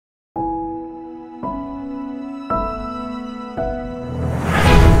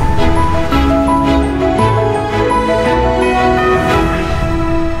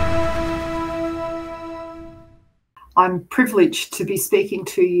I'm privileged to be speaking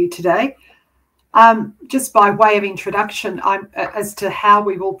to you today. Just by way of introduction, as to how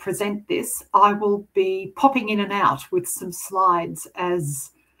we will present this, I will be popping in and out with some slides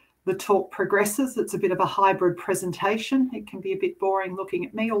as the talk progresses. It's a bit of a hybrid presentation. It can be a bit boring looking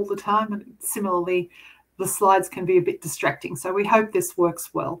at me all the time, and similarly, the slides can be a bit distracting. So we hope this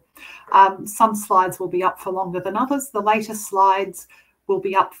works well. Some slides will be up for longer than others. The later slides will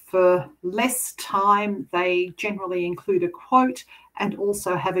be up for less time. They generally include a quote and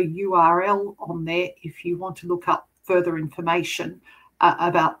also have a URL on there if you want to look up further information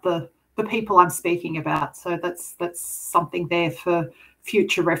about the people I'm speaking about. So that's something there for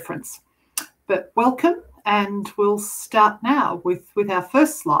future reference. But welcome, and we'll start now with our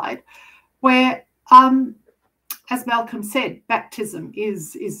first slide, where as Malcolm said, baptism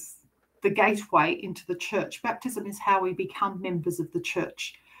is the gateway into the church. Baptism is how we become members of the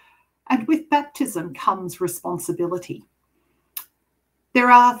church. And with baptism comes responsibility.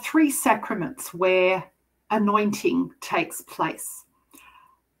 There are 3 sacraments where anointing takes place: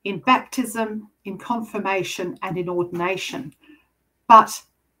 in baptism, in confirmation, and in ordination. But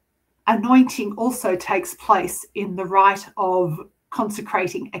anointing also takes place in the rite of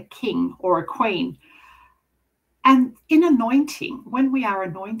consecrating a king or a queen. And in anointing, when we are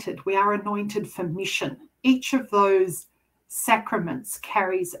anointed for mission. Each of those sacraments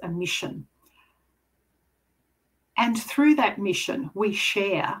carries a mission. And through that mission, we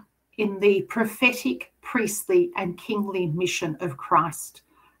share in the prophetic, priestly, and kingly mission of Christ.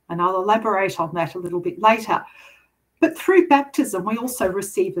 And I'll elaborate on that a little bit later. But through baptism, we also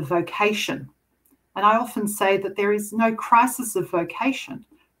receive a vocation. And I often say that there is no crisis of vocation,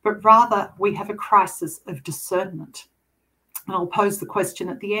 but rather we have a crisis of discernment. And I'll pose the question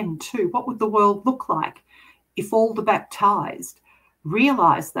at the end too. What would the world look like if all the baptized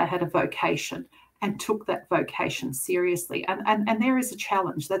realized they had a vocation and took that vocation seriously? And there is a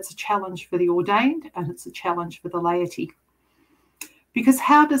challenge. That's a challenge for the ordained, and it's a challenge for the laity. Because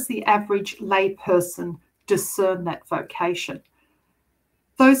how does the average lay person discern that vocation?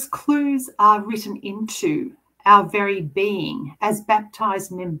 Those clues are written into our very being as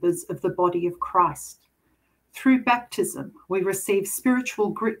baptized members of the body of Christ. Through baptism, we receive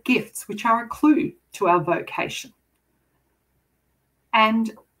spiritual gifts which are a clue to our vocation.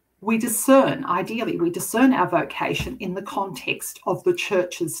 And we discern, ideally, we discern our vocation in the context of the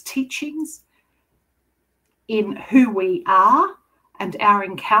church's teachings, in who we are and our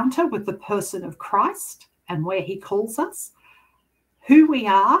encounter with the person of Christ and where he calls us, who we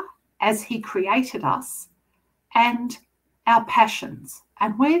are as he created us, and our passions.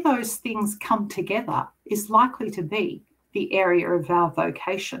 And where those things come together is likely to be the area of our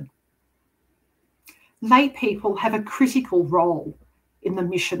vocation. Lay people have a critical role in the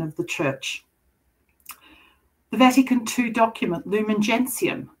mission of the church. The Vatican II document, Lumen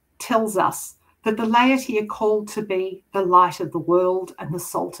Gentium, tells us that the laity are called to be the light of the world and the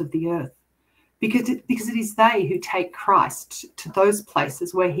salt of the earth, because it is they who take Christ to those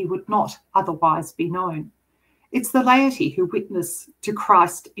places where he would not otherwise be known. It's the laity who witness to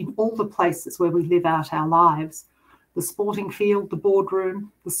Christ in all the places where we live out our lives: the sporting field, the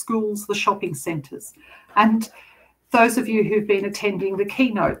boardroom, the schools, the shopping centres. And those of you who've been attending the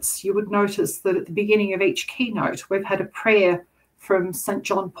keynotes, you would notice that at the beginning of each keynote, we've had a prayer from St.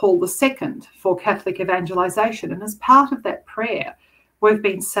 John Paul II for Catholic evangelisation. And as part of that prayer, we've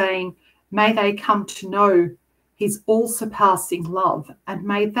been saying, may they come to know his all-surpassing love, and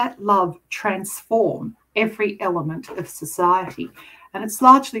may that love transform every element of society. And it's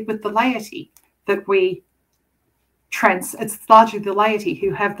largely with the laity that it's largely the laity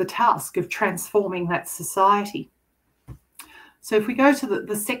who have the task of transforming that society. So if we go to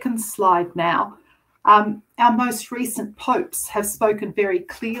the second slide now, our most recent popes have spoken very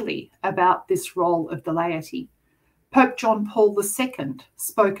clearly about this role of the laity. Pope John Paul II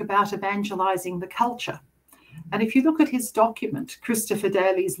spoke about evangelizing the culture. And if you look at his document, Christa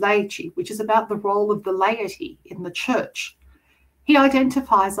Fidelis Laici, which is about the role of the laity in the church, he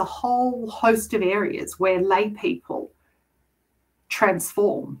identifies a whole host of areas where lay people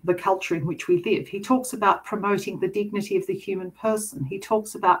transform the culture in which we live. He talks about promoting the dignity of the human person. He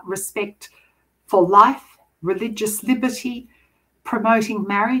talks about respect for life, religious liberty, promoting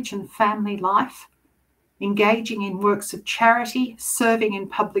marriage and family life, engaging in works of charity, serving in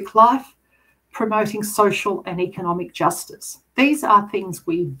public life, promoting social and economic justice. These are things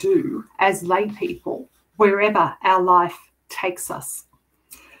we do as lay people wherever our life takes us.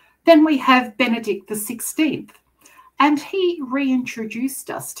 Then we have Benedict XVI, and he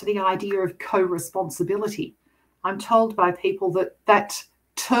reintroduced us to the idea of co-responsibility. I'm told by people that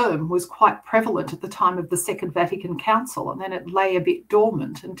term was quite prevalent at the time of the Second Vatican Council, and then it lay a bit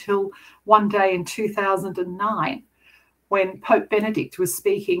dormant until one day in 2009, when Pope Benedict was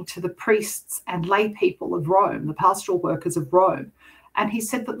speaking to the priests and lay people of Rome, the pastoral workers of Rome, and he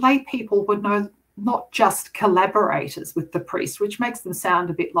said that lay people were not just collaborators with the priest, which makes them sound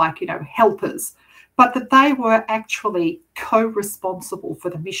a bit like, helpers, but that they were actually co-responsible for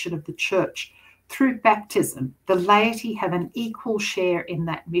the mission of the church. Through baptism, the laity have an equal share in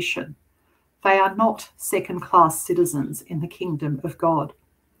that mission. They are not second-class citizens in the kingdom of God.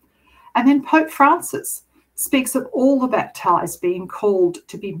 And then Pope Francis speaks of all the baptized being called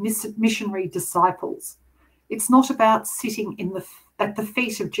to be missionary disciples. It's not about sitting at the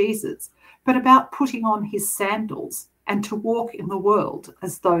feet of Jesus, but about putting on his sandals and to walk in the world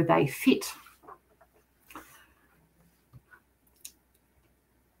as though they fit.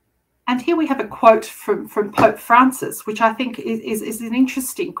 And here we have a quote from Pope Francis, which I think is an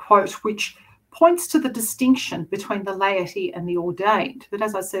interesting quote, which points to the distinction between the laity and the ordained. That,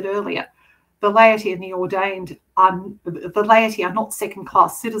 as I said earlier, the laity and the ordained the laity are not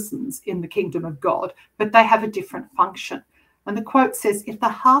second-class citizens in the kingdom of God, but they have a different function. And the quote says, "If the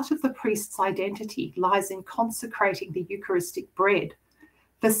heart of the priest's identity lies in consecrating the Eucharistic bread,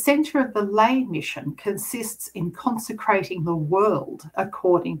 the centre of the lay mission consists in consecrating the world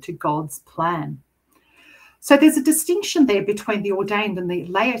according to God's plan." So there's a distinction there between the ordained and the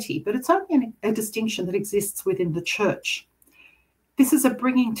laity, but it's only a distinction that exists within the church. This is a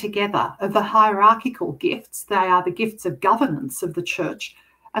bringing together of the hierarchical gifts. They are the gifts of governance of the church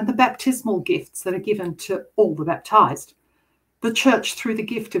and the baptismal gifts that are given to all the baptized. The church, through the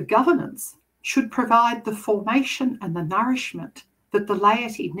gift of governance, should provide the formation and the nourishment that the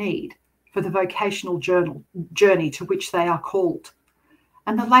laity need for the vocational journey to which they are called.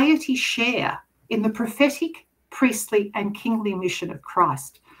 And the laity share in the prophetic, priestly, and kingly mission of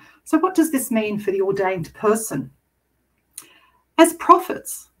Christ. So what does this mean for the ordained person? As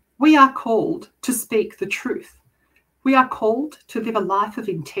prophets, we are called to speak the truth. We are called to live a life of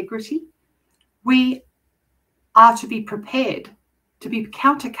integrity. We are to be prepared to be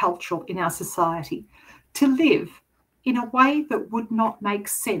countercultural in our society, to live in a way that would not make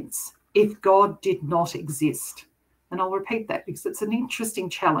sense if God did not exist. And I'll repeat that because it's an interesting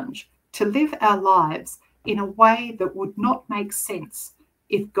challenge, to live our lives in a way that would not make sense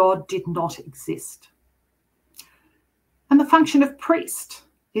if God did not exist. And the function of priest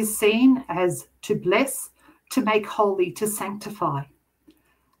is seen as to bless, to make holy, to sanctify.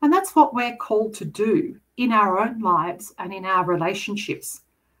 And that's what we're called to do in our own lives and in our relationships.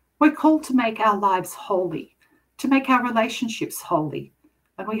 We're called to make our lives holy, to make our relationships holy.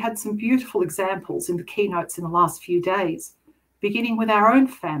 And we had some beautiful examples in the keynotes in the last few days, beginning with our own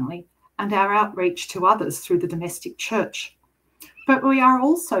family and our outreach to others through the domestic church. But we are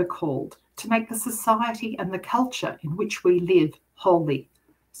also called to make the society and the culture in which we live holy,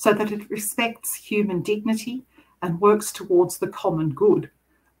 so that it respects human dignity and works towards the common good,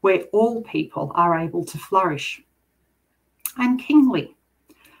 where all people are able to flourish. And kingly.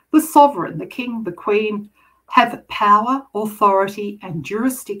 The sovereign, the king, the queen, have power, authority, and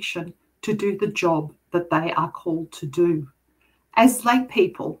jurisdiction to do the job that they are called to do. As lay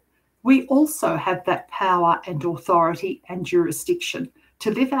people, we also have that power and authority and jurisdiction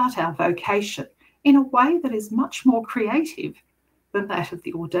to live out our vocation in a way that is much more creative than that of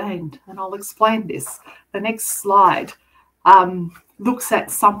the ordained. And I'll explain this. The next slide looks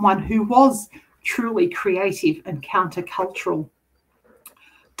at someone who was truly creative and countercultural.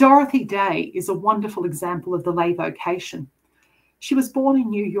 Dorothy Day is a wonderful example of the lay vocation. She was born in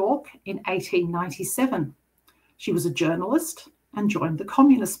New York in 1897. She was a journalist and joined the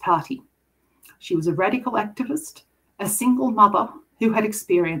Communist Party. She was a radical activist, a single mother who had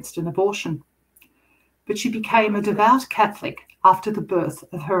experienced an abortion. But she became a devout Catholic after the birth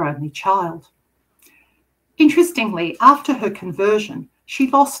of her only child. Interestingly, after her conversion, she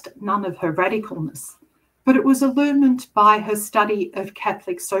lost none of her radicalness, but it was illumined by her study of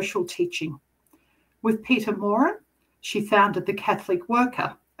Catholic social teaching. With Peter Moran, she founded the Catholic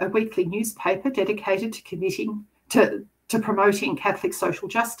Worker, a weekly newspaper dedicated to promoting Catholic social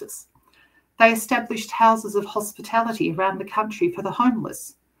justice. They established houses of hospitality around the country for the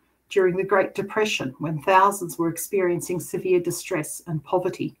homeless during the Great Depression, when thousands were experiencing severe distress and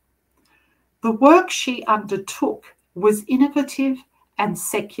poverty. The work she undertook was innovative and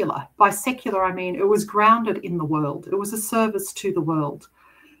secular. By secular, I mean it was grounded in the world. It was a service to the world.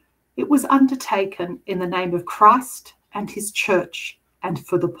 It was undertaken in the name of Christ and his church and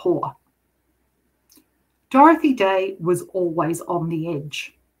for the poor. Dorothy Day was always on the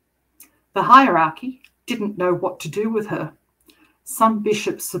edge. The hierarchy didn't know what to do with her. Some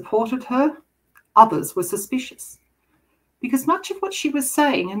bishops supported her, others were suspicious, because much of what she was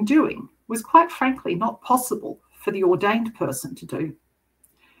saying and doing was quite frankly not possible for the ordained person to do.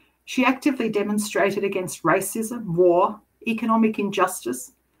 She actively demonstrated against racism, war, economic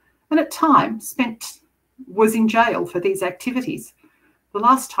injustice, and at times was in jail for these activities. The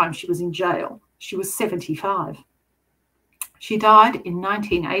last time she was in jail, she was 75. She died in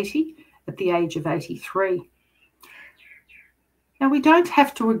 1980 at the age of 83. Now, we don't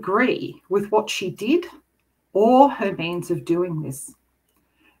have to agree with what she did or her means of doing this.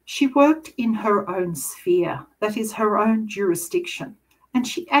 She worked in her own sphere, that is her own jurisdiction, and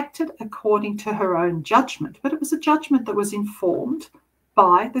she acted according to her own judgment, but it was a judgment that was informed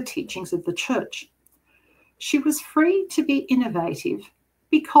by the teachings of the church. She was free to be innovative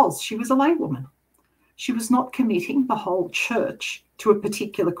because she was a laywoman. She was not committing the whole church to a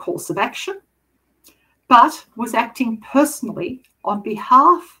particular course of action, but was acting personally on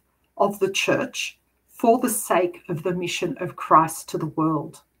behalf of the church for the sake of the mission of Christ to the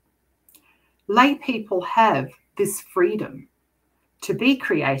world. Lay people have this freedom to be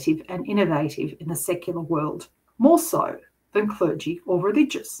creative and innovative in the secular world, more so than clergy or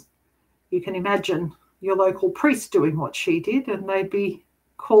religious. You can imagine your local priest doing what she did, and they'd be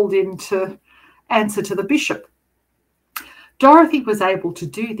called in to answer to the bishop. Dorothy was able to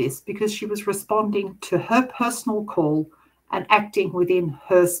do this because she was responding to her personal call and acting within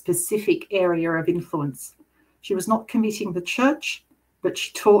her specific area of influence. She was not committing the church, but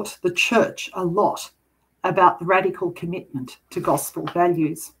she taught the church a lot about the radical commitment to gospel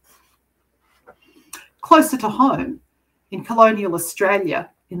values. Closer to home, in colonial Australia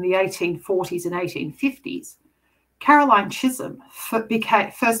in the 1840s and 1850s, Caroline Chisholm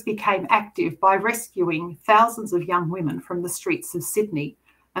first became active by rescuing thousands of young women from the streets of Sydney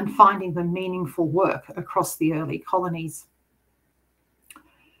and finding them meaningful work across the early colonies.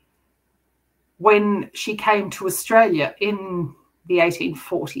 When she came to Australia in the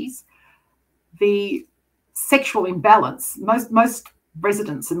 1840s, the sexual imbalance, most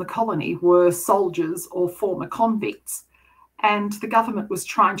residents in the colony were soldiers or former convicts, and the government was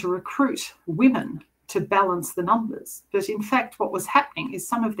trying to recruit women to balance the numbers. But in fact, what was happening is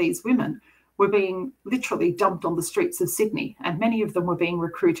some of these women were being literally dumped on the streets of Sydney, and many of them were being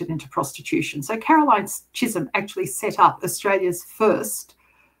recruited into prostitution. So Caroline Chisholm actually set up Australia's first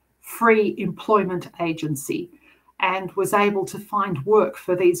free employment agency and was able to find work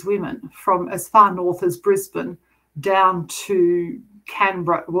for these women from as far north as Brisbane down to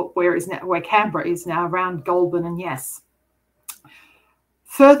Canberra, where Canberra is now, around Goulburn and Yass.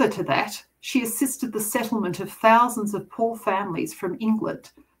 Further to that, she assisted the settlement of thousands of poor families from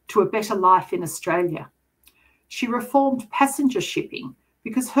England to a better life in Australia. She reformed passenger shipping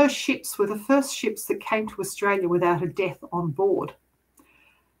because her ships were the first ships that came to Australia without a death on board.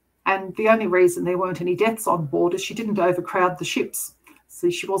 And the only reason there weren't any deaths on board is she didn't overcrowd the ships. So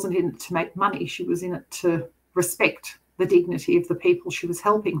she wasn't in it to make money. She was in it to respect the dignity of the people she was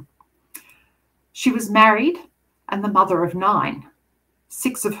helping. She was married and the mother of 9,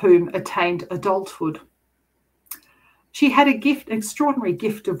 6 of whom attained adulthood. She had an extraordinary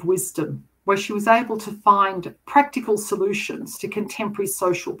gift of wisdom, where she was able to find practical solutions to contemporary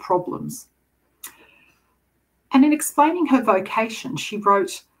social problems. And in explaining her vocation, she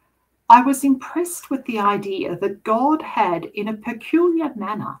wrote, "I was impressed with the idea that God had, in a peculiar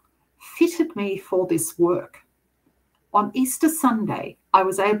manner, fitted me for this work. On Easter Sunday, I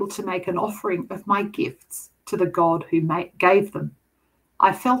was able to make an offering of my gifts to the God who gave them.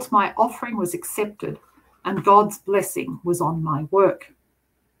 I felt my offering was accepted and God's blessing was on my work."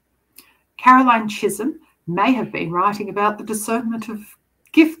 Caroline Chisholm may have been writing about the discernment of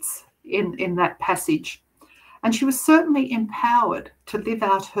gifts in that passage, and she was certainly empowered to live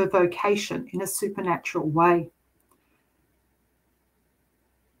out her vocation in a supernatural way.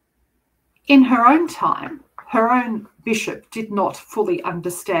 In her own time, her own bishop did not fully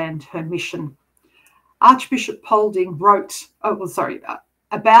understand her mission. Archbishop Paulding wrote,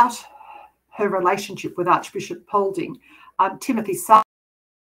 about her relationship with Archbishop Paulding. Timothy Sutton,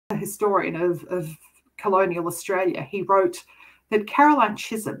 a historian of colonial Australia, he wrote that Caroline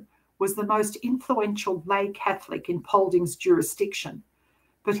Chisholm was the most influential lay Catholic in Paulding's jurisdiction,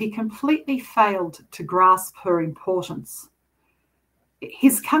 but he completely failed to grasp her importance.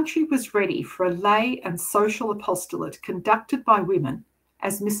 His country was ready for a lay and social apostolate conducted by women,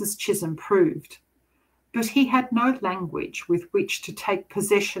 as Mrs. Chisholm proved, but he had no language with which to take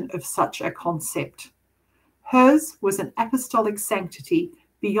possession of such a concept. Hers was an apostolic sanctity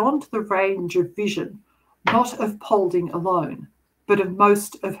beyond the range of vision, not of Paulding alone, but of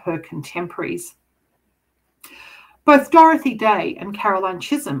most of her contemporaries. Both Dorothy Day and Caroline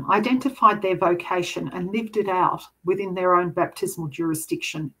Chisholm identified their vocation and lived it out within their own baptismal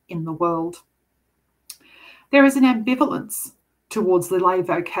jurisdiction in the world. There is an ambivalence towards the lay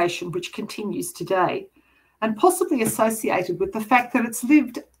vocation which continues today, and possibly associated with the fact that it's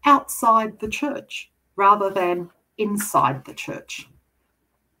lived outside the church rather than inside the church.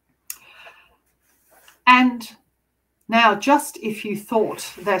 And now, just if you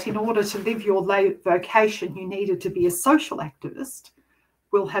thought that in order to live your lay vocation you needed to be a social activist,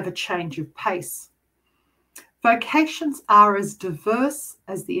 we'll have a change of pace. Vocations are as diverse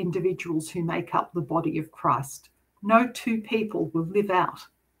as the individuals who make up the body of Christ. No two people will live out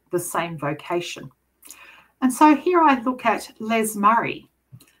the same vocation. And so here I look at Les Murray.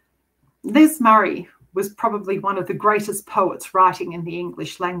 Les Murray was probably one of the greatest poets writing in the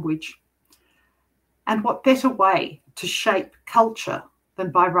English language. And what better way to shape culture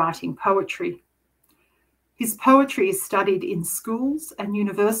than by writing poetry? His poetry is studied in schools and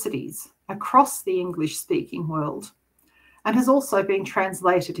universities across the English-speaking world and has also been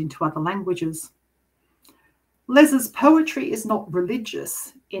translated into other languages. Les's poetry is not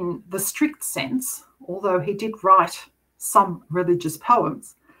religious in the strict sense, although he did write some religious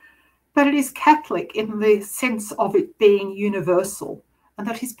poems, but it is Catholic in the sense of it being universal, and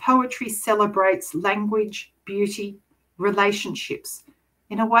that his poetry celebrates language, beauty, relationships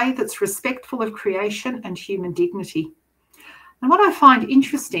in a way that's respectful of creation and human dignity. And what I find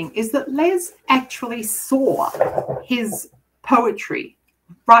interesting is that Les actually saw his poetry,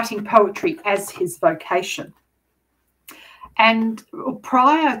 writing poetry, as his vocation. And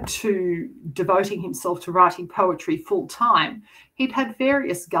prior to devoting himself to writing poetry full time, he'd had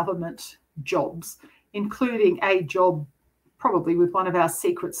various government jobs, including a job probably with one of our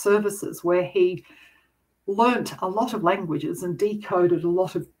secret services where he learnt a lot of languages and decoded a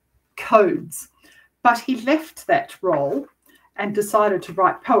lot of codes. But he left that role and decided to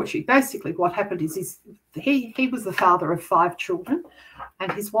write poetry. Basically what happened is he was the father of 5 children,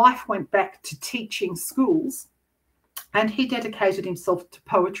 and his wife went back to teaching schools, and he dedicated himself to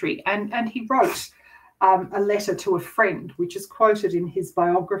poetry, and he wrote a letter to a friend, which is quoted in his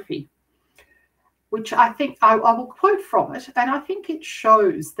biography, which I think I will quote from it, and I think it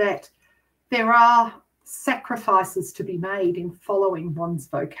shows that there are sacrifices to be made in following one's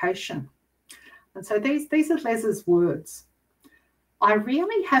vocation. And so these are Les's words. I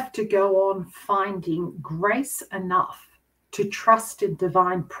really have to go on finding grace enough to trust in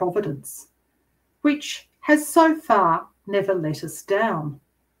divine providence, which has so far never let us down.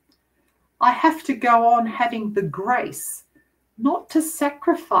 I have to go on having the grace not to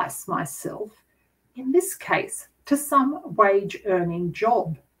sacrifice myself, in this case, to some wage-earning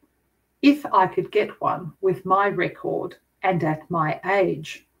job, if I could get one with my record and at my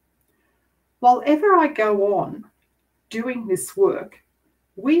age. While ever I go on doing this work,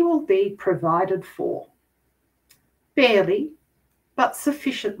 we will be provided for. Barely, but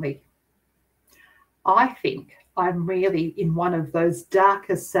sufficiently. I think I'm really in one of those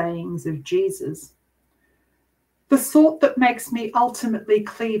darker sayings of Jesus, the sort that makes me ultimately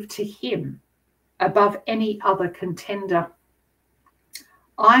cleave to him above any other contender.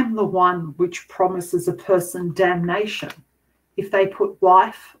 I'm the one which promises a person damnation if they put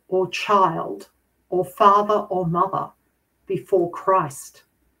wife or child or father or mother before Christ.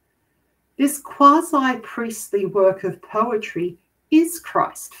 This quasi-priestly work of poetry is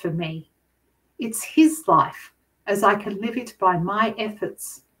Christ for me. It's his life as I can live it by my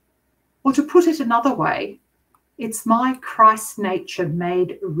efforts. Or to put it another way, it's my Christ nature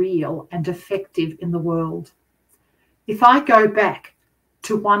made real and effective in the world. If I go back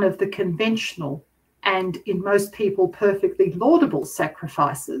to one of the conventional and in most people perfectly laudable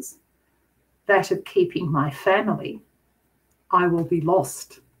sacrifices, that of keeping my family, I will be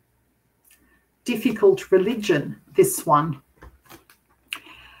lost. Difficult religion, this one.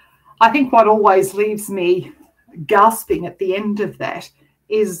 I think what always leaves me gasping at the end of that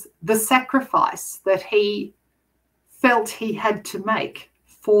is the sacrifice that he felt he had to make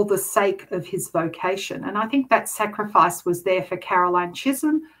for the sake of his vocation. And I think that sacrifice was there for Caroline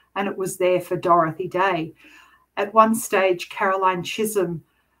Chisholm, and it was there for Dorothy Day. At one stage, Caroline Chisholm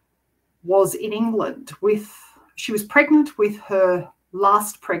was in England she was pregnant with her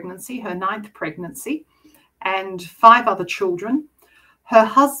last pregnancy, her 9th pregnancy, and 5 other children. Her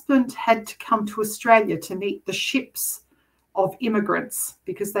husband had to come to Australia to meet the ships of immigrants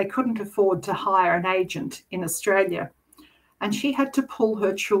because they couldn't afford to hire an agent in Australia. And she had to pull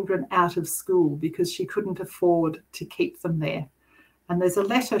her children out of school because she couldn't afford to keep them there. And there's a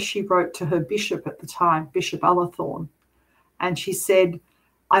letter she wrote to her bishop at the time, Bishop Ullathorne, and she said,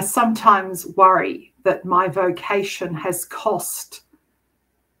 I sometimes worry that my vocation has cost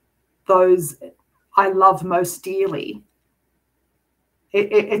those I love most dearly.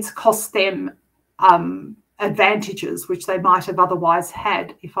 It's cost them advantages which they might have otherwise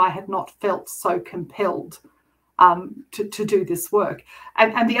had if I had not felt so compelled to do this work.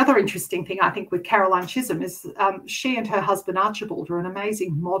 And the other interesting thing, I think, with Caroline Chisholm is she and her husband Archibald are an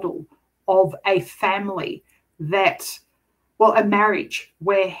amazing model of a family that, well, a marriage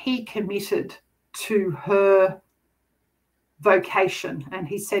where he committed to her vocation and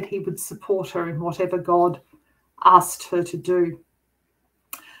he said he would support her in whatever God asked her to do.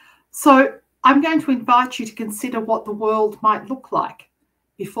 So I'm going to invite you to consider what the world might look like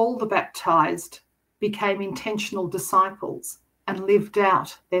if all the baptized became intentional disciples and lived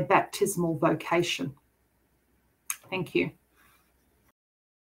out their baptismal vocation. Thank you.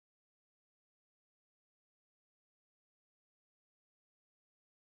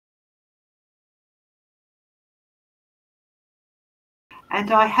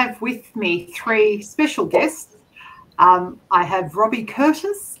 And I have with me three special guests. I have Robbie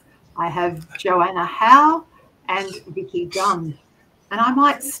Curtis, I have Joanna Howe, and Vicky Dunn. And I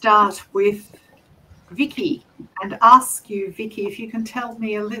might start with Vicky and ask you, Vicky, if you can tell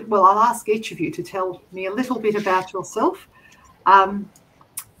me a little, well, I'll ask each of you to tell me a little bit about yourself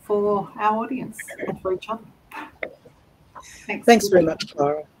for our audience and for each other. Thanks very much,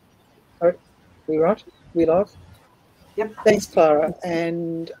 Clara. Are we right? We live? Yep. Thanks, Clara,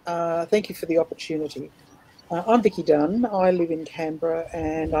 and thank you for the opportunity. I'm Vicky Dunn. I live in Canberra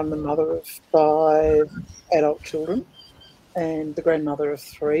and I'm the mother of 5 adult children and the grandmother of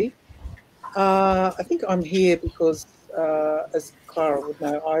 3. I think I'm here because, as Clara would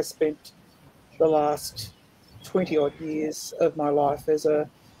know, I spent the last 20-odd years of my life as an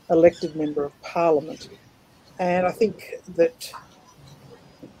elected member of Parliament. And I think that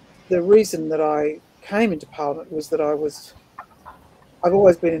the reason that I came into Parliament was that I've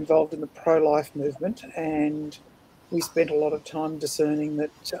always been involved in the pro-life movement, and we spent a lot of time discerning that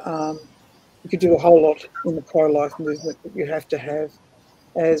you could do a whole lot in the pro-life movement, but you have to have,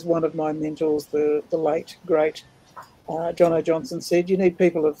 as one of my mentors, the late, great John O. Johnson said, you need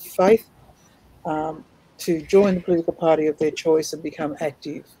people of faith to join the political party of their choice and become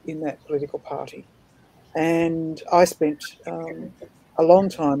active in that political party. And I spent a long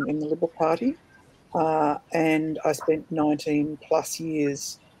time in the Liberal Party, and I spent 19 plus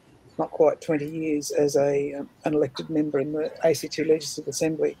years, not quite 20 years, as an elected member in the ACT Legislative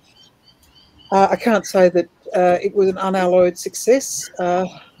Assembly. I can't say that it was an unalloyed success.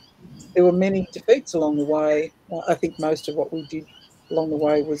 There were many defeats along the way. I think most of what we did along the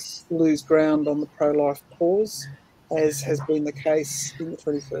way was lose ground on the pro-life cause, as has been the case in the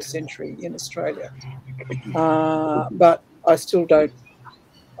 21st century in Australia. But I still don't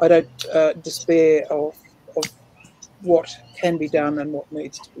despair of what can be done and what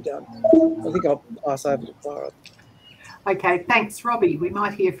needs to be done. I think I'll pass over to Clara. Okay, thanks, Robbie. We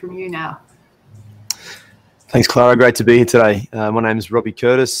might hear from you now. Thanks, Clara. Great to be here today. My name is Robbie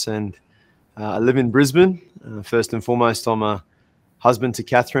Curtis, and I live in Brisbane. First and foremost, I'm a husband to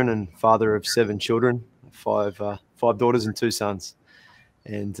Catherine and father of 7 children, 5 daughters and 2 sons.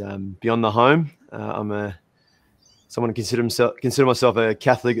 And beyond the home, I'm someone to consider myself a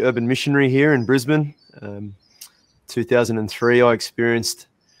Catholic urban missionary here in Brisbane. 2003, I experienced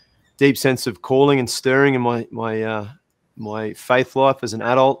deep sense of calling and stirring in my faith life as an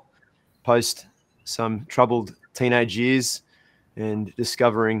adult, post some troubled teenage years, and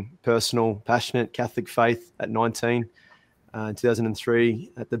discovering personal, passionate Catholic faith at 19. In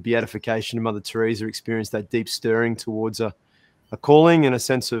 2003, at the beatification of Mother Teresa, experienced that deep stirring towards a calling and a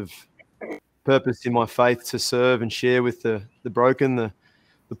sense of purpose in my faith to serve and share with the broken, the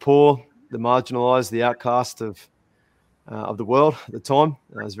poor, the marginalised, the outcast of the world at the time.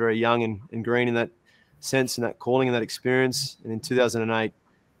 I was very young and green in that sense and that calling and that experience. And in 2008,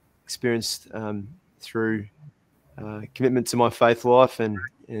 experienced through commitment to my faith life and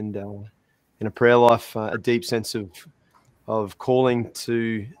in a prayer life, a deep sense of calling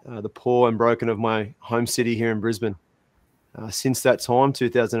to the poor and broken of my home city here in Brisbane. Since that time,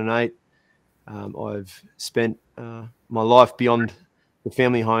 2008, I've spent my life beyond the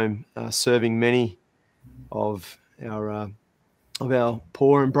family home, serving many of our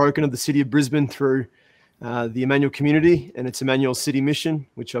poor and broken of the city of Brisbane through the Emmanuel community and its Emmanuel City Mission,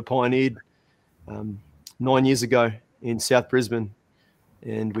 which I pioneered 9 years ago in South Brisbane.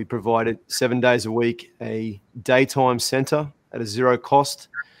 And we provided 7 days a week a daytime centre at a zero cost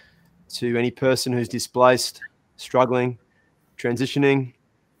to any person who's displaced, struggling, transitioning,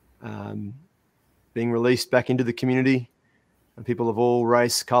 being released back into the community, and people of all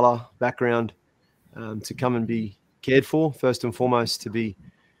race, colour, background, to come and be cared for, first and foremost, to be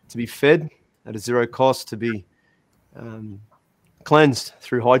fed at a zero cost, to be cleansed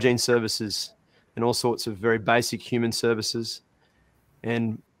through hygiene services and all sorts of very basic human services.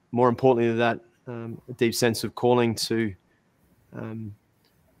 And more importantly than that, a deep sense of calling to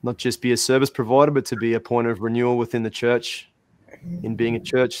not just be a service provider, but to be a point of renewal within the church, in being a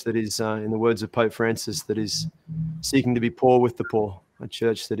church that is, in the words of Pope Francis, that is seeking to be poor with the poor, a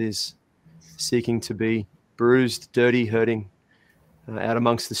church that is seeking to be bruised, dirty, hurting, out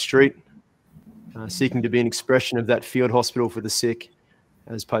amongst the street, seeking to be an expression of that field hospital for the sick,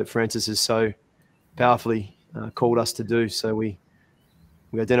 as Pope Francis has so powerfully called us to do. So we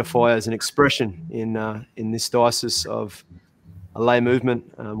identify as an expression in this diocese of a lay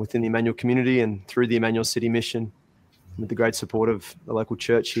movement within the Emmanuel community and through the Emmanuel City Mission, with the great support of the local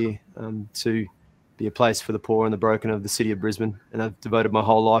church here, to be a place for the poor and the broken of the city of Brisbane. And I've devoted my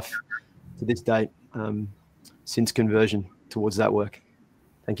whole life to this date, since conversion, towards that work.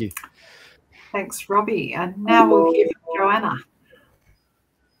 Thank you. Thanks, Robbie. And now we'll hear from Joanna.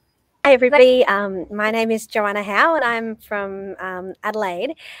 Hi, everybody. My name is Joanna Howe, and I'm from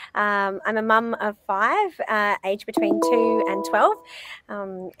Adelaide. I'm a mum of 5, aged between 2 and 12,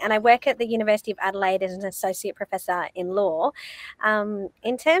 and I work at the University of Adelaide as an associate professor in law.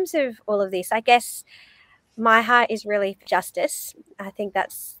 In terms of all of this, I guess my heart is really for justice. I think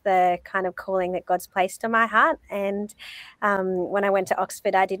that's the kind of calling that God's placed on my heart. And when I went to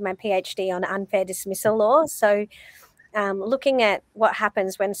Oxford, I did my PhD on unfair dismissal law. So looking at what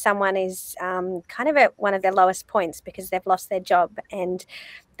happens when someone is kind of at one of their lowest points because they've lost their job and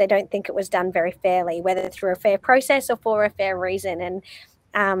they don't think it was done very fairly, whether through a fair process or for a fair reason. And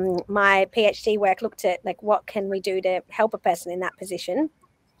my PhD work looked at, like, what can we do to help a person in that position?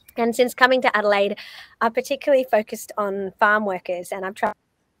 And since coming to Adelaide, I've particularly focused on farm workers, and I've tried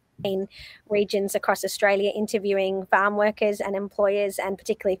in regions across Australia interviewing farm workers and employers, and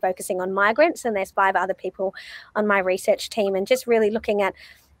particularly focusing on migrants. And there's 5 other people on my research team, and just really looking at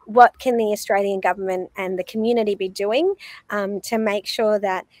what can the Australian government and the community be doing to make sure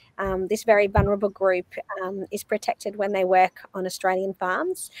that this very vulnerable group is protected when they work on Australian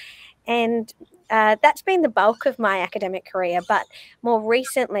farms. And that's been the bulk of my academic career. But more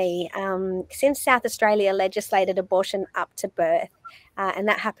recently, since South Australia legislated abortion up to birth, and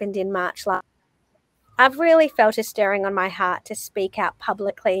that happened in March last, I've really felt a stirring on my heart to speak out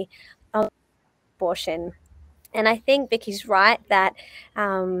publicly on abortion. And I think Vicky's right that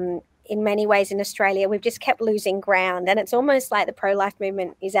in many ways in Australia, we've just kept losing ground. And it's almost like the pro-life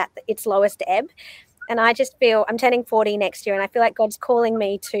movement is at its lowest ebb. And I just feel, I'm turning 40 next year, and I feel like God's calling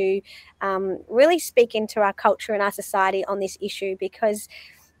me to really speak into our culture and our society on this issue, because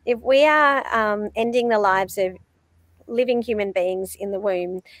if we are ending the lives of living human beings in the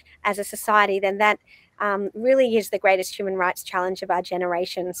womb as a society, then that really is the greatest human rights challenge of our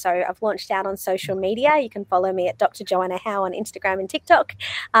generation. So I've launched out on social media. You can follow me at Dr. Joanna Howe on Instagram and TikTok.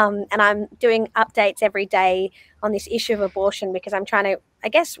 And I'm doing updates every day on this issue of abortion, because I'm trying to, I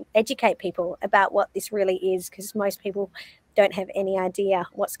guess, educate people about what this really is, because most people don't have any idea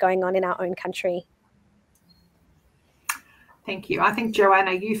what's going on in our own country. Thank you. I think,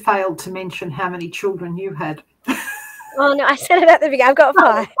 Joanna, you failed to mention how many children you had. Oh, no, I said it at the beginning. I've got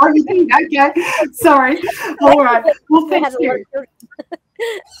 5. Oh, you did? Okay. Sorry. All right. Well, thank you.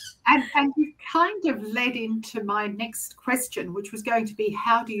 And you kind of led into my next question, which was going to be,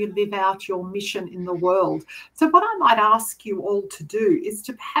 how do you live out your mission in the world? So what I might ask you all to do is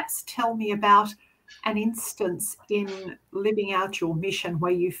to perhaps tell me about an instance in living out your mission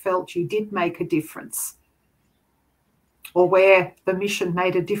where you felt you did make a difference, or where the mission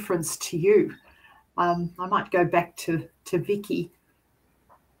made a difference to you. I might go back to Vicky.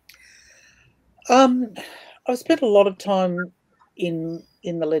 I've spent a lot of time in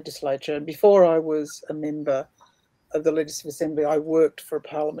the legislature. Before I was a member of the Legislative Assembly, I worked for a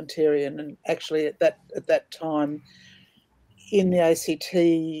parliamentarian, and actually at that time in the ACT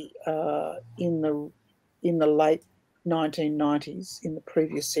in the late 1990s, in the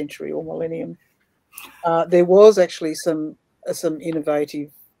previous century or millennium, there was actually some innovative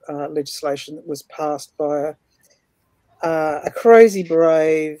legislation that was passed by a crazy,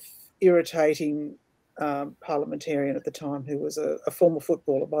 brave, irritating parliamentarian at the time, who was a former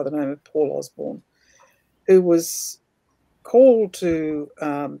footballer by the name of Paul Osborne, who was called to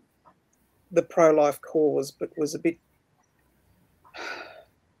the pro-life cause, but was a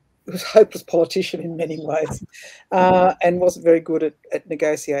hopeless politician in many ways, and wasn't very good at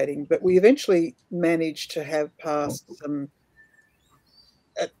negotiating. But we eventually managed to have passed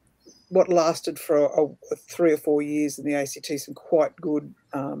what lasted for 3 or 4 years in the ACT, some quite good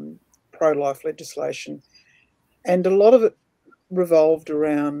pro-life legislation, and a lot of it revolved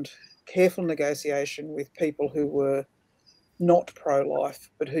around careful negotiation with people who were not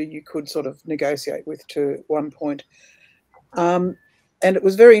pro-life, but who you could sort of negotiate with to one point. And it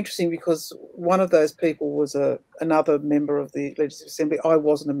was very interesting because one of those people was another member of the Legislative Assembly. I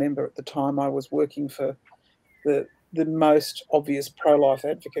wasn't a member at the time. I was working for the most obvious pro-life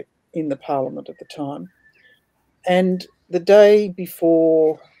advocate in the Parliament at the time. And the day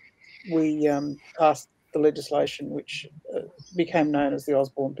before we passed the legislation, which became known as the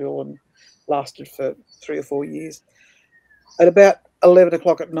Osborne Bill and lasted for 3 or 4 years, at about 11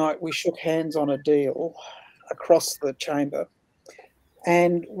 o'clock at night, we shook hands on a deal across the chamber.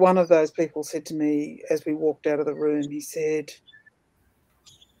 And one of those people said to me as we walked out of the room, he said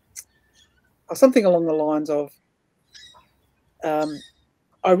something along the lines of,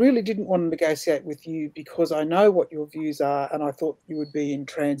 I really didn't want to negotiate with you because I know what your views are and I thought you would be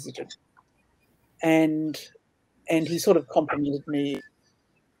intransigent. And he sort of complimented me.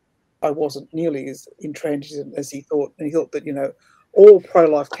 I wasn't nearly as intransigent as he thought. And he thought that, you know, all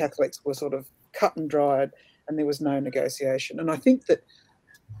pro-life Catholics were sort of cut and dried and there was no negotiation. And I think that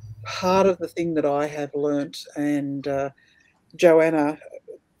part of the thing that I have learnt, and Joanna,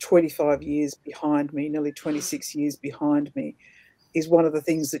 25 years behind me, nearly 26 years behind me, is one of the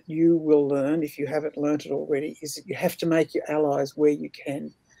things that you will learn, if you haven't learnt it already, is that you have to make your allies where you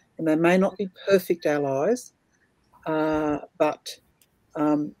can. And they may not be perfect allies, but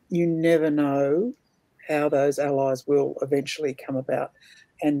you never know how those allies will eventually come about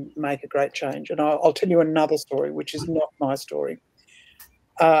and make a great change. And I'll tell you another story, which is not my story.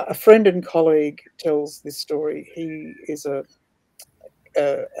 A friend and colleague tells this story. He is a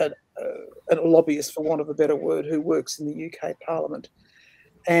lobbyist, for want of a better word, who works in the UK Parliament.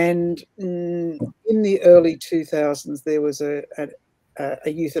 And in the early 2000s, there was a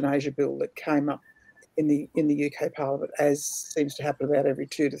euthanasia bill that came up in the UK Parliament, as seems to happen about every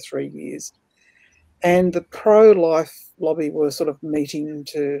 2 to 3 years. And the pro-life lobby were sort of meeting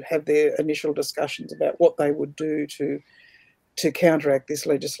to have their initial discussions about what they would do to counteract this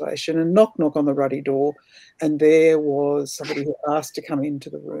legislation, and knock on the ruddy door, and there was somebody who asked to come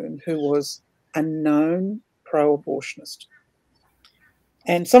into the room who was a known pro-abortionist.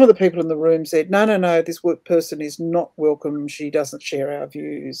 And some of the people in the room said, no, this person is not welcome, she doesn't share our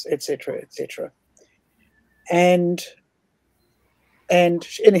views, etc., etc. And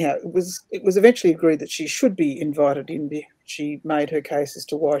anyhow, it was eventually agreed that she should be invited in. She made her case as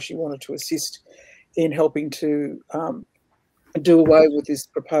to why she wanted to assist in helping to do away with this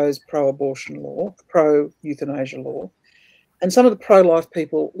proposed pro-abortion law, pro-euthanasia law. And some of the pro-life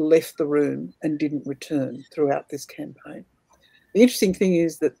people left the room and didn't return throughout this campaign. The interesting thing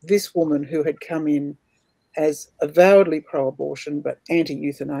is that this woman, who had come in as avowedly pro-abortion but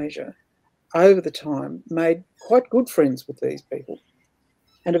anti-euthanasia, over the time made quite good friends with these people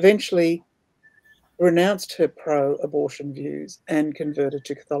and eventually renounced her pro-abortion views and converted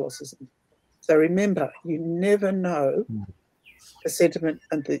to Catholicism. So remember, you never know the sentiment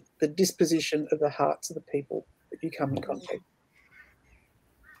and the disposition of the hearts of the people that you come in contact.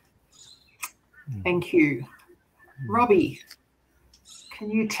 Thank you. Robbie,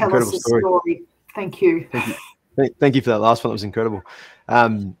 can you tell us a story? Thank you. Thank you for that last one. That was incredible.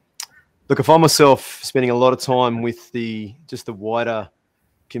 Look, I find myself spending a lot of time with just the wider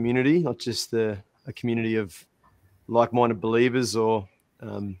community, not just a community of like-minded believers, but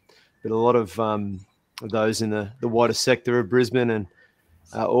a lot of those in the wider sector of Brisbane and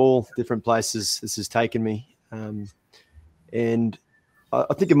all different places this has taken me. And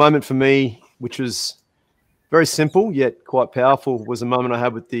I think a moment for me, which was very simple yet quite powerful, was a moment I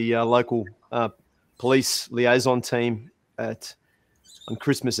had with the local police liaison team on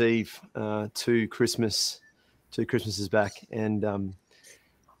Christmas Eve, two Christmases back. And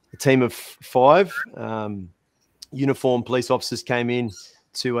a team of 5 uniformed police officers came in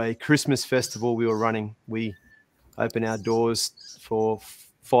to a Christmas festival we were running. We open our doors for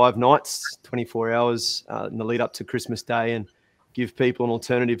 5 nights, 24 hours in the lead up to Christmas Day, and give people an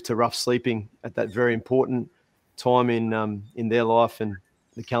alternative to rough sleeping at that very important time in their life and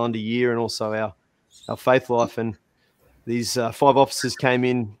the calendar year, and also our faith life. And these 5 officers came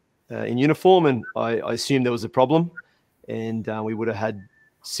in uniform, and I assumed there was a problem, and we would have had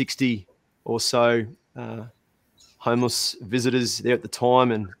 60 or so homeless visitors there at the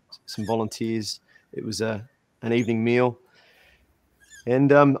time and some volunteers. It was an evening meal.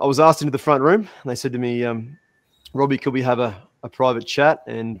 And I was asked into the front room, and they said to me, Robbie, could we have a private chat?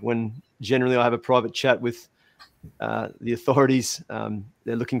 And when generally I have a private chat with the authorities,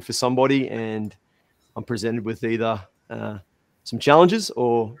 they're looking for somebody, and I'm presented with either some challenges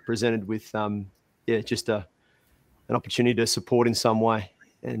or presented with just an opportunity to support in some way.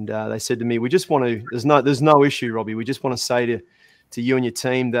 And they said to me, "We just want to. There's no issue, Robbie. We just want to say to you and your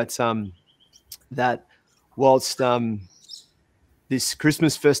team that that whilst this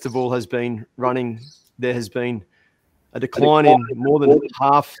Christmas festival has been running, there has been a decline in more than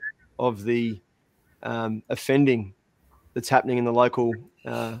half of the offending that's happening in the local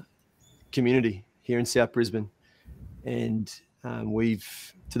community here in South Brisbane." And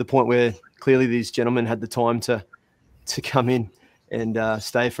we've, to the point where clearly these gentlemen had the time to come in and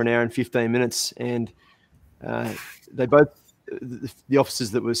stay for an hour and 15 minutes. And they both, the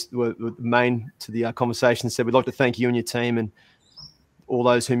officers that were main to the conversation, said, "We'd like to thank you and your team and all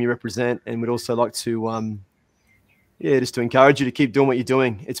those whom you represent. And we'd also like to, just to encourage you to keep doing what you're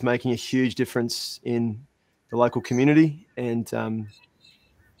doing. It's making a huge difference in the local community." And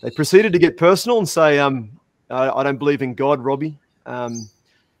they proceeded to get personal and say, I don't believe in God, Robbie. But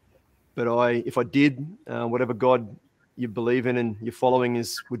if I did, whatever God you believe in and you're following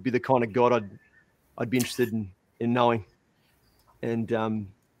would be the kind of God I'd be interested in knowing. And a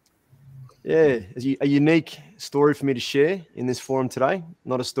unique story for me to share in this forum today.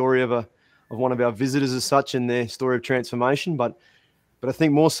 Not a story of one of our visitors as such and their story of transformation, but I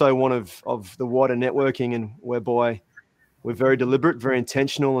think more so one of the wider networking, and whereby we're very deliberate, very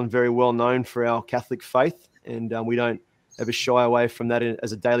intentional, and very well known for our Catholic faith. And we don't ever shy away from that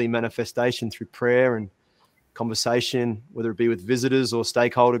as a daily manifestation through prayer and conversation, whether it be with visitors or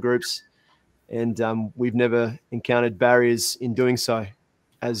stakeholder groups. And we've never encountered barriers in doing so,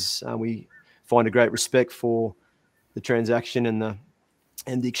 as we find a great respect for the transaction and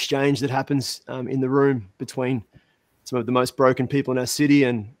the exchange that happens in the room between some of the most broken people in our city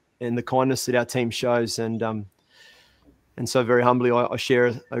and the kindness that our team shows. And so very humbly, I share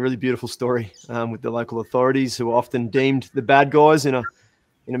a really beautiful story with the local authorities, who are often deemed the bad guys in a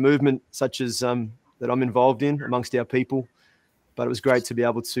movement such as that I'm involved in amongst our people. But it was great to be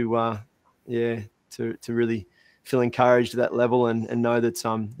able to really feel encouraged at that level and know that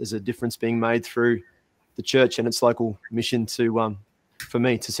there's a difference being made through the church and its local mission for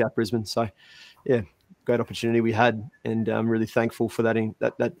me to South Brisbane. So, yeah, great opportunity we had, and I'm really thankful for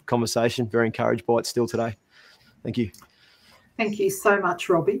that conversation. Very encouraged by it still today. Thank you. Thank you so much,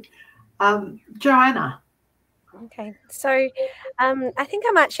 Robbie. Joanna. Okay, so I think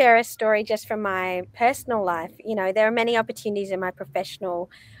I might share a story just from my personal life. You know, there are many opportunities in my professional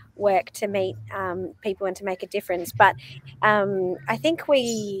work to meet people and to make a difference, but I think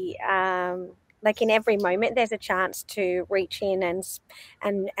we like in every moment there's a chance to reach in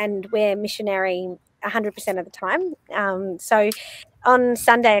and we're missionary 100% of the time. So on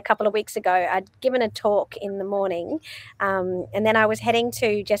Sunday a couple of weeks ago, I'd given a talk in the morning, and then I was heading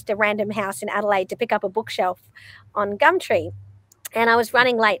to just a random house in Adelaide to pick up a bookshelf on Gumtree. And I was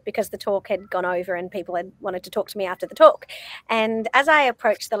running late because the talk had gone over and people had wanted to talk to me after the talk. And as I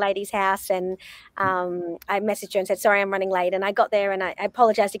approached the lady's house, and I messaged her and said, "Sorry, I'm running late." And I got there and I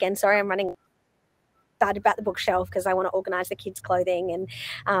apologized again. "Sorry, I'm running." Started about the bookshelf because I want to organize the kids' clothing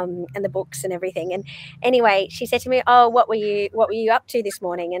and the books and everything. And anyway, she said to me, "Oh, what were you up to this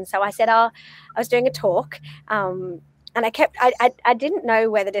morning?" And so I said, "Oh, I was doing a talk." And I didn't know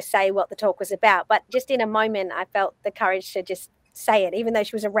whether to say what the talk was about, but just in a moment, I felt the courage to just say it, even though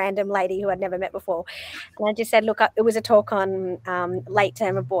she was a random lady who I'd never met before. And I just said, "Look, it was a talk on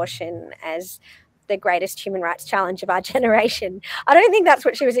late-term abortion as the greatest human rights challenge of our generation." I don't think that's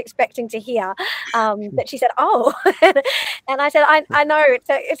what she was expecting to hear. But she said, "Oh," and I said, I know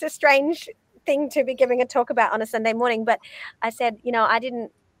it's a strange thing to be giving a talk about on a Sunday morning, but I said, I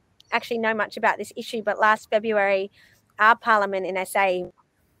didn't actually know much about this issue, but last February, our parliament in SA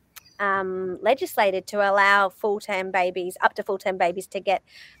legislated to allow up to full-term babies to get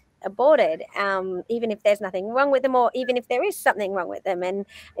aborted, even if there's nothing wrong with them, or even if there is something wrong with them. And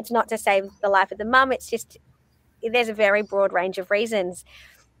it's not to save the life of the mum, it's just there's a very broad range of reasons.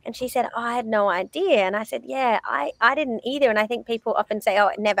 And she said, "I had no idea." And I said, "Yeah, I didn't either." And I think people often say, "Oh,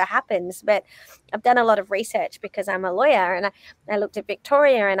 it never happens." But I've done a lot of research because I'm a lawyer, and I looked at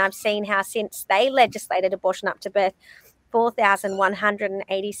Victoria, and I've seen how since they legislated abortion up to birth,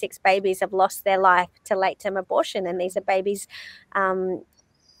 4,186 babies have lost their life to late-term abortion. And these are babies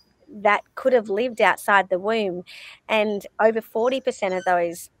that could have lived outside the womb. And over 40% of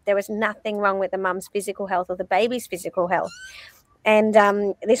those, there was nothing wrong with the mum's physical health or the baby's physical health. And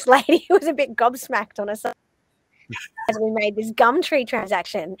this lady was a bit gobsmacked on us as we made this Gumtree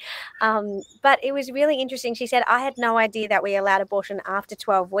transaction. But it was really interesting. She said, "I had no idea that we allowed abortion after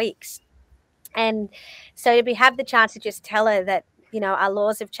 12 weeks. And so to have the chance to just tell her that, our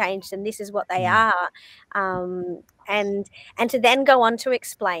laws have changed and this is what they are, and to then go on to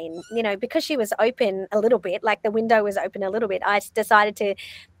explain, you know, because she was open a little bit, like the window was open a little bit, I decided to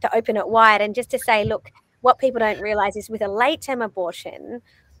open it wide, and just to say, look, what people don't realize is with a late-term abortion,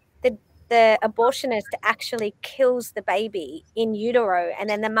 the abortionist actually kills the baby in utero, and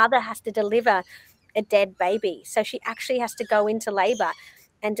then the mother has to deliver a dead baby. So she actually has to go into labor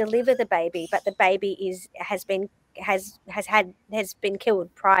and deliver the baby, but the baby has been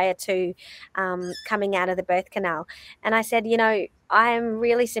killed prior to coming out of the birth canal. And I said, you know, I am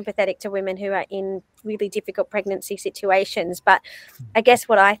really sympathetic to women who are in really difficult pregnancy situations, but I guess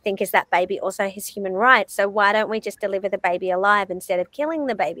what I think is that baby also has human rights. So why don't we just deliver the baby alive instead of killing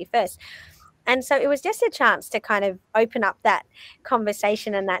the baby first? And so it was just a chance to kind of open up that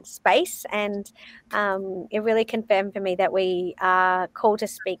conversation and that space. And it really confirmed for me that we are called to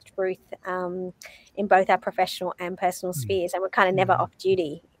speak truth in both our professional and personal spheres. And we're kind of never off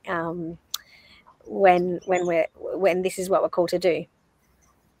duty when this is what we're called to do.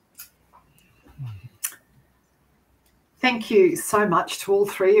 Thank you so much to all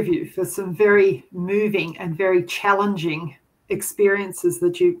three of you for some very moving and very challenging experiences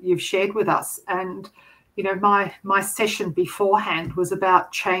that you've shared with us. And you know, my session beforehand was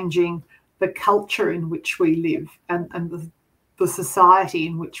about changing the culture in which we live and the society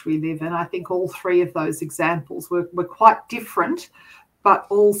in which we live. And I think all three of those examples were quite different, but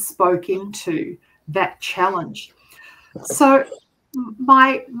all spoke into that challenge. So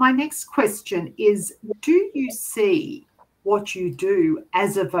my next question is, do you see what you do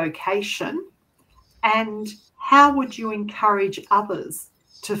as a vocation, and how would you encourage others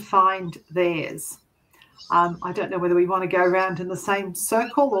to find theirs? I don't know whether we want to go around in the same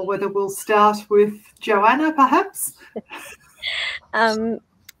circle or whether we'll start with Joanna, perhaps.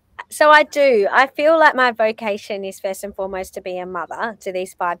 So I do. I feel like my vocation is first and foremost to be a mother to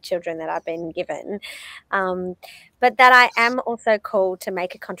these 5 children that I've been given, but that I am also called to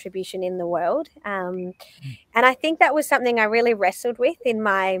make a contribution in the world. And I think that was something I really wrestled with in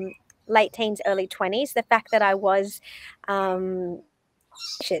my late teens, early 20s, the fact that I was ambitious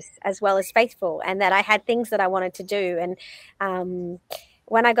as well as faithful, and that I had things that I wanted to do. And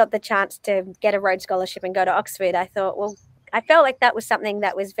when I got the chance to get a Rhodes Scholarship and go to Oxford, I thought, well, I felt like that was something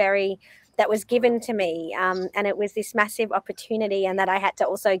that was given to me, and it was this massive opportunity, and that I had to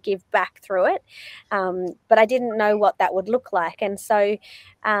also give back through it. But I didn't know what that would look like. And so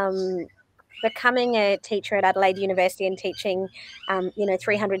becoming a teacher at Adelaide University and teaching,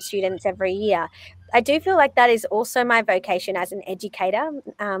 300 students every year, I do feel like that is also my vocation as an educator,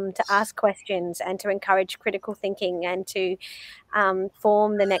 to ask questions and to encourage critical thinking and to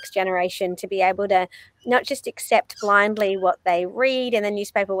form the next generation to be able to not just accept blindly what they read in the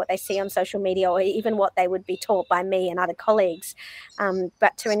newspaper, what they see on social media, or even what they would be taught by me and other colleagues,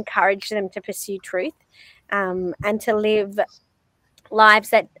 but to encourage them to pursue truth, and to live lives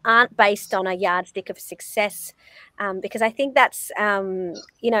that aren't based on a yardstick of success, because I think that's,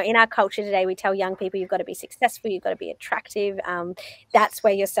 in our culture today, we tell young people you've got to be successful, you've got to be attractive. That's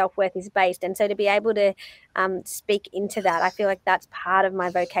where your self-worth is based. And so to be able to speak into that, I feel like that's part of my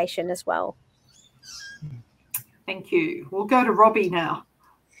vocation as well. Thank you. We'll go to Robbie now.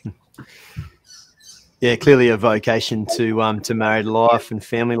 Yeah, clearly a vocation to married life and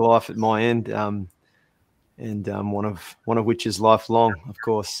family life at my end. And one of which is lifelong, of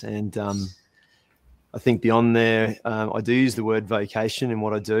course. And I think beyond there, I do use the word vocation in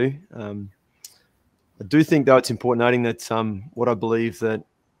what I do. I do think, though, it's important noting that what I believe that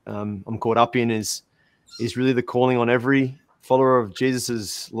I'm caught up in is really the calling on every follower of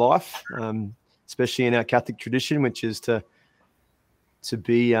Jesus's life, especially in our Catholic tradition, which is to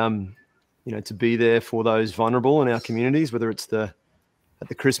be to be there for those vulnerable in our communities, whether it's at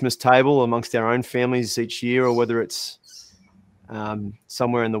the Christmas table amongst our own families each year, or whether it's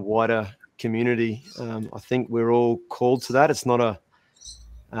somewhere in the wider community. I think we're all called to that. It's not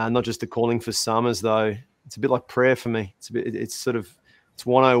just a calling for some, as though it's a bit like prayer for me. It's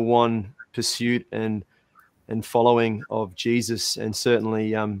 101 pursuit and following of Jesus, and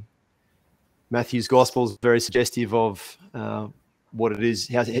certainly Matthew's gospel is very suggestive of what it is,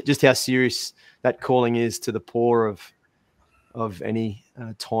 how serious that calling is to the poor of any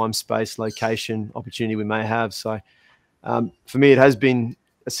time, space, location, opportunity we may have. So for me, it has been,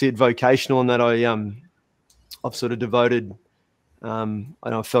 I see it vocational in that I've sort of devoted, and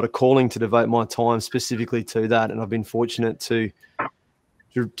I felt a calling to devote my time specifically to that. And I've been fortunate to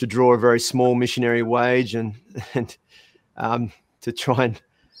draw a very small missionary wage and to try and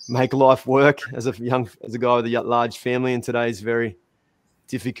make life work as a guy with a large family in today's very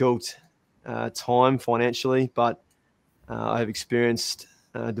difficult time financially. But I have experienced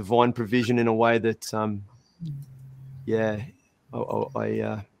divine provision in a way that yeah, in a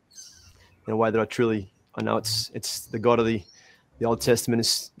way that I know it's the God of the Old Testament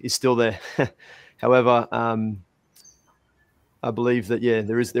is still there. However, I believe that, yeah,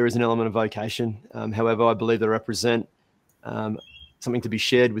 there is an element of vocation. However, I believe they represent something to be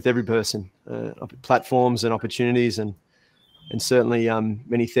shared with every person, platforms and opportunities, and certainly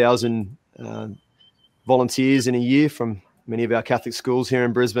many thousand volunteers in a year from many of our Catholic schools here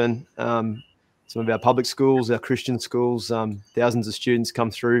in Brisbane, some of our public schools, our Christian schools. Thousands of students come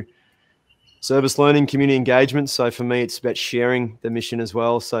through service learning, community engagement. So for me, it's about sharing the mission as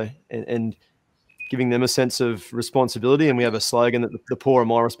well. So and giving them a sense of responsibility. And we have a slogan that the poor are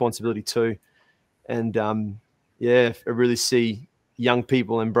my responsibility too. And yeah, I really see young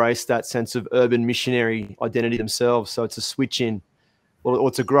people embrace that sense of urban missionary identity themselves. So it's a switch in, or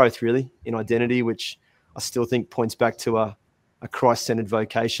it's a growth really in identity, which I still think points back to a Christ-centered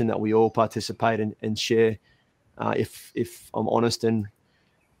vocation that we all participate in and share. If I'm honest and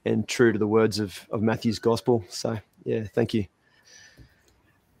true to the words of Matthew's gospel. So yeah, thank you.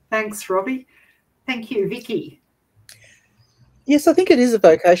 Thanks, Robbie. Thank you, Vicky. Yes, I think it is a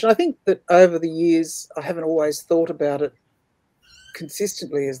vocation. I think that over the years, I haven't always thought about it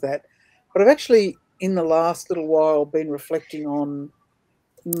consistently as that, but I've actually, in the last little while, been reflecting on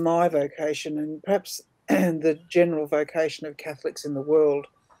my vocation and perhaps the general vocation of Catholics in the world.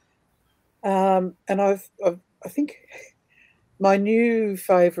 And I think my new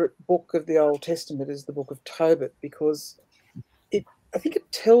favourite book of the Old Testament is the book of Tobit, because I think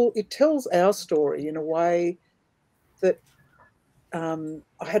it tells our story in a way that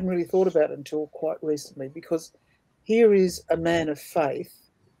I hadn't really thought about until quite recently, because here is a man of faith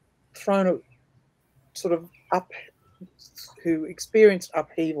thrown sort of up, who experienced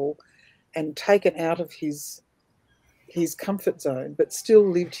upheaval and taken out of his comfort zone, but still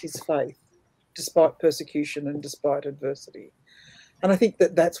lived his faith despite persecution and despite adversity. And I think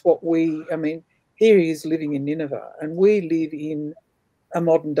that that's what I mean, here he is living in Nineveh, and we live in a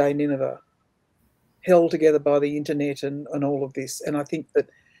modern day Nineveh, held together by the internet and all of this. And I think that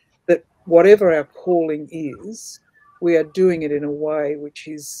whatever our calling is, we are doing it in a way which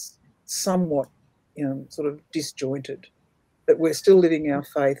is somewhat, sort of disjointed, that we're still living our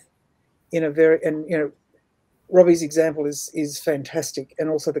faith in a very, and, Robbie's example is fantastic, and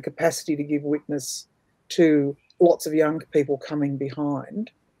also the capacity to give witness to lots of young people coming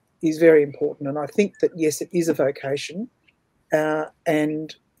behind is very important. And I think that, yes, it is a vocation,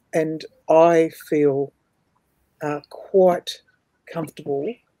 and I feel quite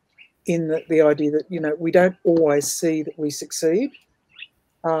comfortable in the idea that, we don't always see that we succeed,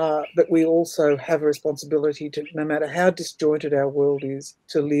 but we also have a responsibility to, no matter how disjointed our world is,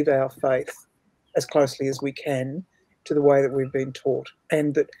 to live our faith as closely as we can to the way that we've been taught,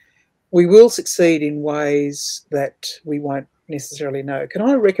 and that we will succeed in ways that we won't necessarily know. Can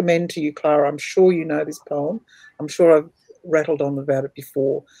I recommend to you, Clara, I'm sure you know this poem, I'm sure I've rattled on about it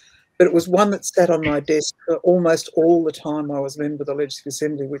before, but it was one that sat on my desk for almost all the time I was a member of the Legislative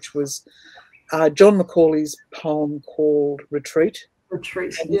Assembly, which was John Macaulay's poem called Retreat.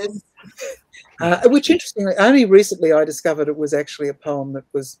 Retreat, yes. Which, interestingly, only recently I discovered it was actually a poem that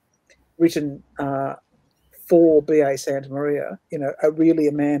was written for B.A. Santa Maria, really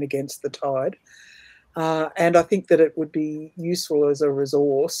a man against the tide. And I think that it would be useful as a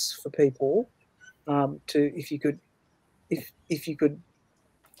resource for people if you could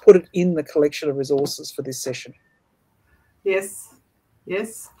put it in the collection of resources for this session. Yes,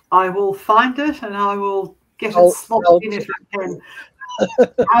 I will find it and I will get it slopped in if I can.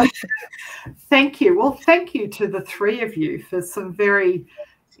 Thank you. Well, thank you to the three of you for some very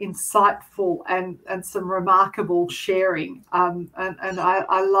insightful and some remarkable sharing. And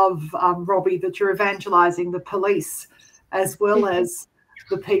I love, Robbie, that you're evangelising the police as well as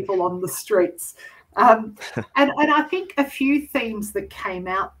the people on the streets. And I think a few themes that came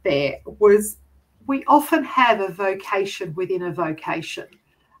out there was we often have a vocation within a vocation.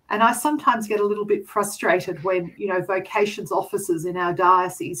 And I sometimes get a little bit frustrated when, vocations officers in our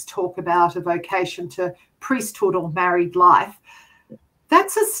diocese talk about a vocation to priesthood or married life.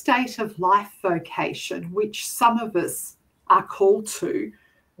 That's a state of life vocation, which some of us are called to.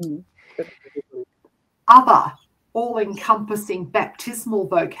 Other all-encompassing baptismal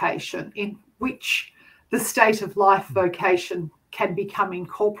vocation in which the state of life vocation can become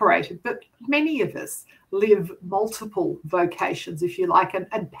incorporated. But many of us live multiple vocations, if you like,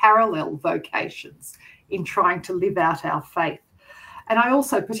 and parallel vocations in trying to live out our faith. And I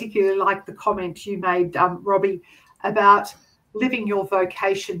also particularly like the comment you made, Robbie, about living your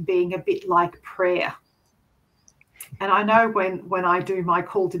vocation being a bit like prayer. And I know when I do my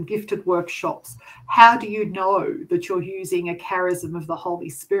Called and Gifted workshops, how do you know that you're using a charism of the Holy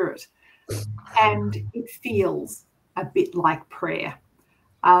Spirit? And it feels a bit like prayer.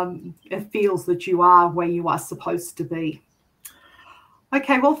 It feels that you are where you are supposed to be.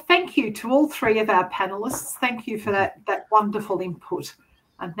 Okay, well, thank you to all three of our panelists. Thank you for that wonderful input.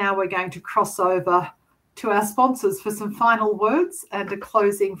 And now we're going to cross over to our sponsors for some final words and a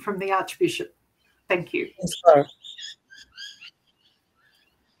closing from the Archbishop. Thank you. Yes,